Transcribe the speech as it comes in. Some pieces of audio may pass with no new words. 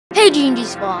Hey G&G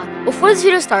Squad, before this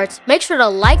video starts, make sure to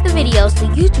like the video so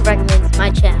YouTube recommends my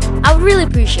channel. I would really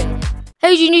appreciate it.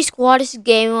 Hey G&G Squad, this is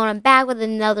Gaming, and I'm back with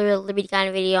another Liberty kind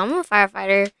of video. I'm a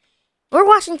firefighter. We're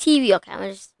watching TV. Okay, I'm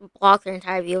gonna just block the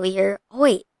entire view over here. Oh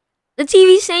wait, the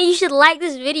TV's saying you should like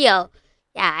this video.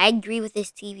 Yeah, I agree with this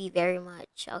TV very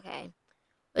much. Okay.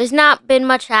 There's not been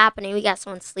much happening. We got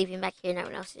someone sleeping back here and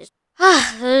everyone else is just...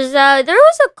 there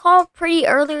was a call pretty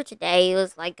earlier today. It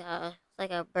was like a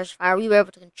brush fire. We were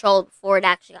able to control it before it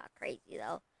actually got crazy,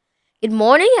 though. Good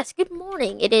morning? Yes, good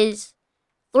morning. It is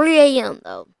 3 a.m.,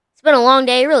 though. It's been a long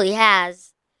day. It really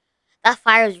has. That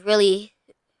fire is really...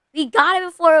 We got it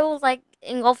before it was, like,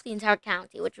 engulfed the entire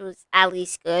county, which was at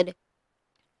least good.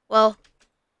 Well,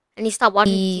 I need to stop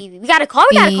watching TV. We got a call?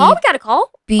 We got a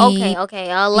call?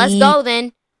 Okay. Let's go,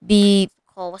 then. Beep.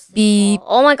 Call. What's this call?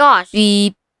 Oh, my gosh.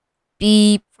 Beep.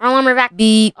 Beep. Fire alarm, we're back.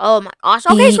 Beep. Oh, my gosh.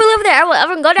 Okay, Beep. so we're over there.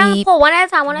 Everyone go down the pole one at a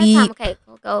time, Okay,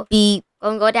 go. Beep.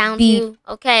 Go down Beep. to...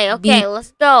 Okay, Beep.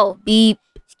 let's go. Beep.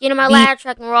 Let's get in my Beep. ladder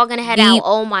truck and we're all gonna head out. Beep.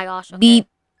 Oh, my gosh. Okay. Beep.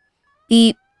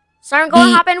 Beep. Starting going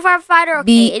Beep. hop in firefighter. Okay,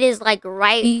 Beep. it is like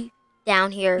right Beep.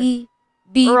 down here. Beep.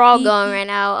 Beep. We're all Beep. going right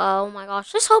now. Oh, my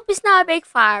gosh. Just hope it's not a big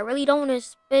fire. I really don't want to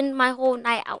spend my whole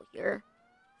night out here.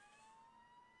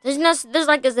 There's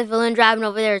like a civilian driving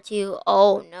over there too.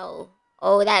 Oh no.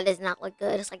 Oh, that does not look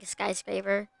good. It's like a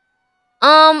skyscraper.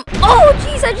 Oh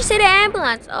jeez, I just hit an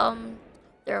ambulance.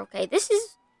 They're okay. It's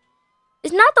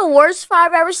not the worst fire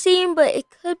I've ever seen, but it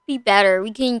could be better.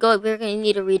 We're gonna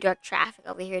need to redirect traffic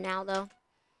over here now though.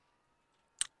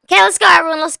 Okay, let's go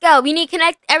everyone, let's go. We need to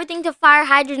connect everything to fire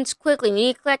hydrants quickly. We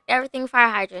need to collect everything fire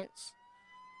hydrants.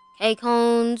 Okay,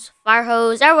 cones, fire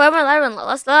hose, everyone,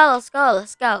 let's go.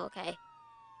 Okay.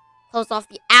 Close off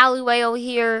the alleyway over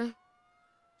here.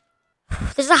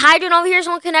 There's a hydrant over here.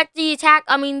 Someone connect the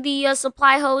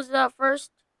supply hose first.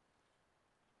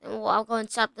 And I'll go and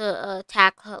set the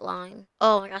attack line.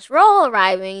 Oh my gosh, we're all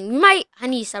arriving. I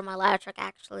need to set my ladder truck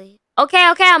actually. Okay,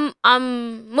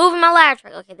 I'm moving my ladder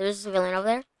truck. Okay, there's a civilian over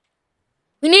there.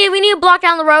 We need to block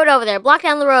down the road over there. Block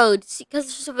down the road because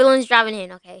there's civilians driving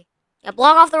in. Okay, yeah,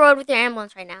 block off the road with your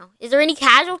ambulance right now. Is there any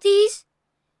casualties?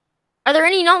 Are there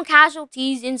any known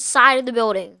casualties inside of the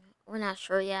building? We're not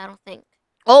sure yet, I don't think.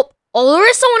 Oh, there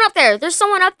is someone up there. There's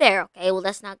someone up there. Okay, well,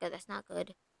 that's not good.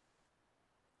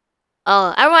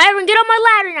 Oh, everyone, get on my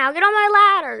ladder now. Get on my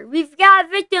ladder. We've got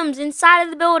victims inside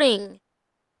of the building.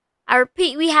 I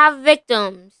repeat, we have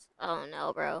victims. Oh,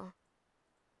 no, bro.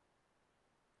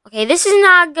 Okay, this is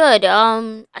not good.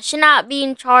 I should not be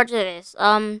in charge of this.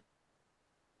 Okay.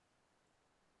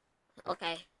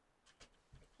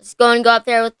 Let's go up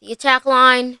there with the attack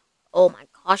line. Oh my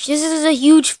gosh, this is a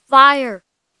huge fire.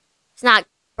 Let's not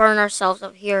burn ourselves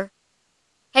up here.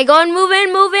 Okay, go and move in.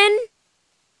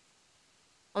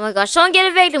 Oh my gosh, someone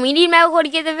get a victim. We need medical to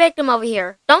get the victim over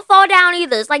here. Don't fall down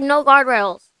either. It's like no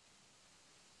guardrails.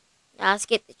 Yeah, let's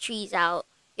get the trees out.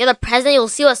 You're the president. You'll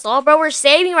see us all, bro. We're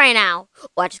saving right now.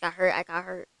 Oh, I just got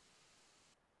hurt.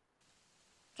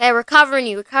 Okay, we're covering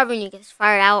you. Get this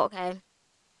fired out. Okay.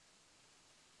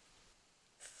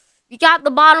 You got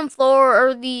the bottom floor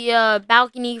or the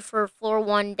balcony for floor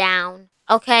 1 down.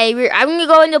 Okay, I'm gonna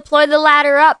go and deploy the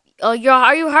ladder up. Oh,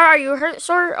 are you hurt,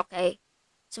 sir? Okay,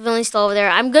 civilian's still over there.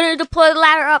 I'm gonna deploy the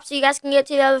ladder up so you guys can get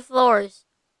to the other floors.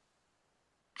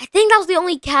 I think that was the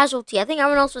only casualty. I think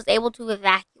everyone else was able to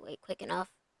evacuate quick enough.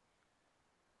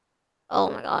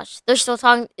 Oh my gosh, they're still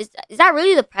talking. Is that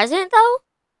really the president though?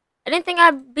 I didn't think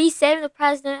I'd be saving the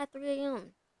president at 3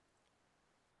 a.m.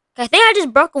 I think I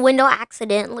just broke a window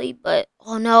accidentally, but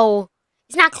oh no,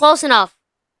 it's not close enough.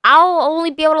 I'll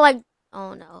only be able to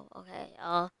oh no, okay,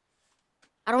 I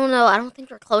don't know. I don't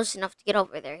think we're close enough to get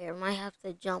over there here. Might have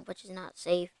to jump, which is not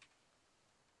safe.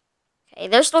 Okay,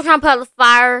 they're still trying to put out the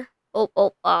fire.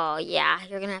 Oh yeah,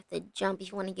 you're gonna have to jump if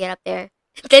you want to get up there.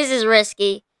 This is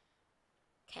risky.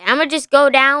 Okay, I'm gonna just go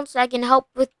down so I can help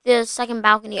with the second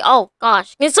balcony. Oh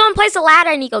gosh, can someone place a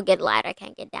ladder? I need to go get a ladder. I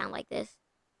can't get down like this.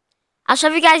 I'll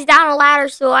shove you guys down a ladder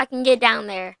so I can get down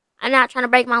there. I'm not trying to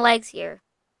break my legs here.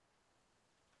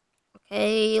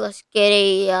 Okay, let's get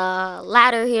a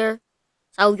ladder here.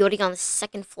 So I'll be already on the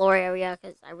second floor area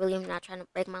because I really am not trying to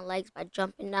break my legs by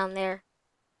jumping down there.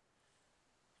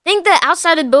 I think the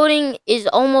outside of the building is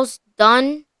almost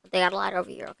done. But they got a ladder over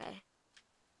here, okay.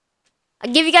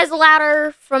 I'll give you guys the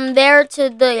ladder from there to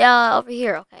the, over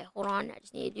here. Okay, hold on. I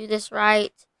just need to do this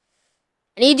right.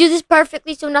 I need to do this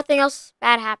perfectly so nothing else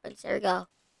bad happens. There we go.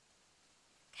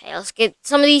 Okay, let's get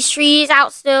some of these trees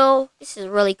out still. This is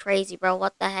really crazy, bro.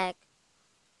 What the heck?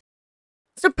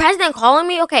 Is the president calling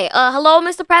me? Okay, hello,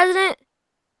 Mr. President?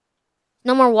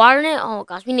 No more water in it? Oh,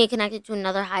 gosh, we need to connect it to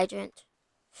another hydrant.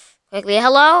 Quickly.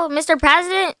 Hello, Mr.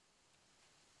 President?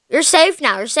 You're safe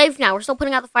now. You're safe now. We're still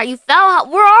putting out the fire. You fell.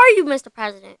 Where are you, Mr.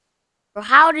 President? Bro,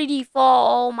 how did he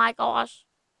fall? Oh my gosh.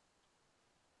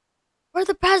 Where'd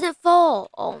the president fall?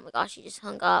 Oh my gosh, he just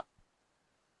hung up.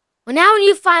 Well, now we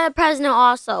need to find the president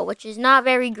also, which is not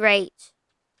very great.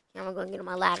 Okay, I'm going to get on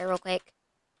my ladder real quick.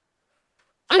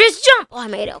 I'm just jump. Oh, I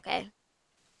made it. Okay.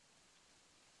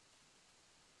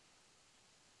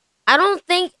 I don't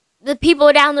think the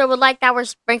people down there would like that we're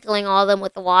sprinkling all of them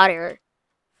with the water.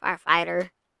 Firefighter.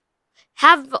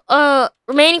 Have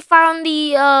remaining fire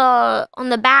on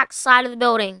the back side of the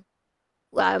building.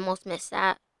 Well, I almost missed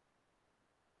that.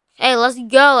 Hey, let's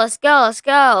go. Let's go. Let's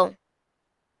go.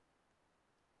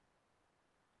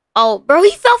 Oh, bro,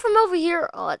 he fell from over here.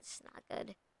 Oh, it's not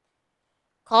good.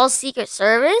 Call Secret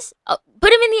Service? Oh,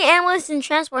 put him in the ambulance and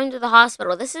transport him to the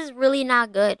hospital. This is really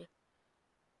not good.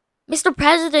 Mr.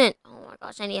 President. Oh my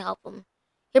gosh, I need to help him.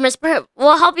 Here,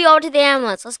 we'll help you over to the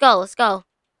ambulance. Let's go. Let's go.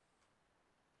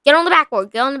 Get on the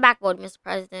backboard. Get on the backboard, Mr.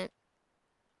 President.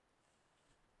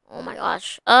 Oh my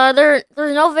gosh. There's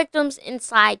no victims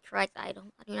inside, correct? I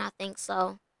do not think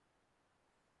so.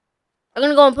 I'm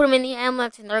gonna go and put him in the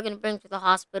ambulance, and they're gonna bring him to the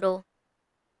hospital.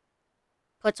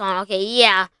 Puts on. Okay,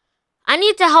 yeah. I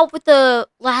need to help with the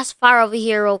last fire over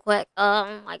here real quick.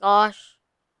 Oh my gosh.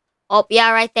 Oh,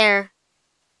 yeah, right there.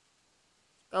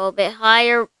 Go a bit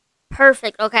higher.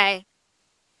 Perfect. Okay.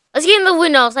 Let's get in the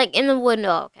window. It's like in the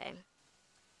window. Okay.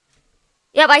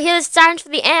 Yep, I hear the sirens for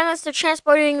the ambulance. They're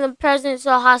transporting the president to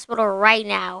the hospital right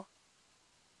now.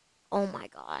 Oh my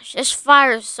gosh. This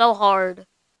fire is so hard.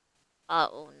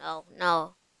 Oh, no,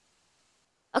 no.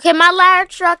 Okay, my ladder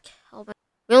truck. Oh,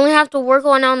 we only have to work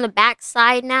on the back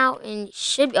side now. And it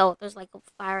should be. Oh, there's like a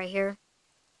fire right here.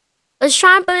 Let's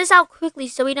try and put this out quickly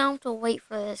so we don't have to wait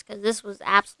for this. Because this was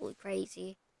absolutely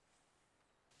crazy.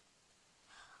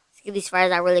 Let's get these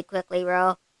fires out really quickly,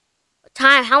 bro.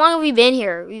 Time. How long have we been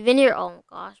here? We've been here. Oh,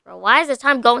 gosh, bro. Why is the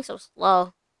time going so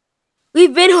slow?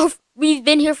 We've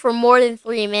been here for more than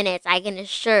 3 minutes. I can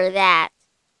assure that.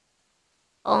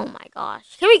 Oh my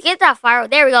gosh. Can we get that fire?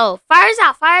 There we go. Fire's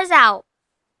out. Fire's out.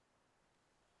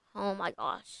 Oh my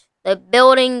gosh. The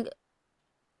building,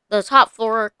 the top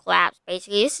floor collapsed,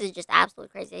 basically. This is just absolutely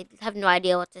crazy. I have no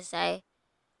idea what to say.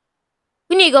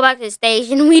 We need to go back to the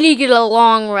station. We need to get a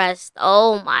long rest.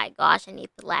 Oh my gosh. I need to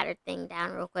put the ladder thing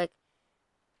down real quick.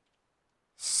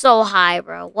 So high,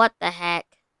 bro. What the heck?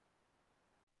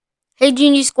 Hey,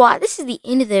 Genius Squad. This is the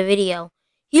end of the video.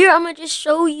 Here, I'm going to just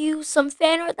show you some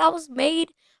fan art that was made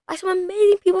by some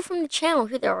amazing people from the channel.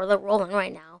 Here, they're rolling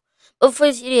right now. But before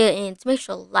this video ends, make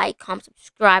sure to like, comment,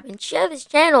 subscribe, and share this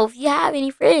channel if you have any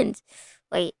friends.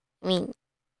 Wait, I mean,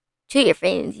 to your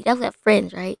friends. You definitely have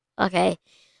friends, right? Okay.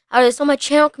 So my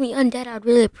channel can be undead. I'd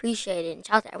really appreciate it. And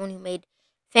shout out to everyone who made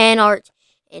fan art.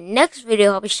 In next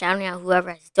video, I'll be shouting out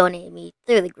whoever has donated me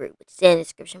through the group, which is in the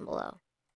description below.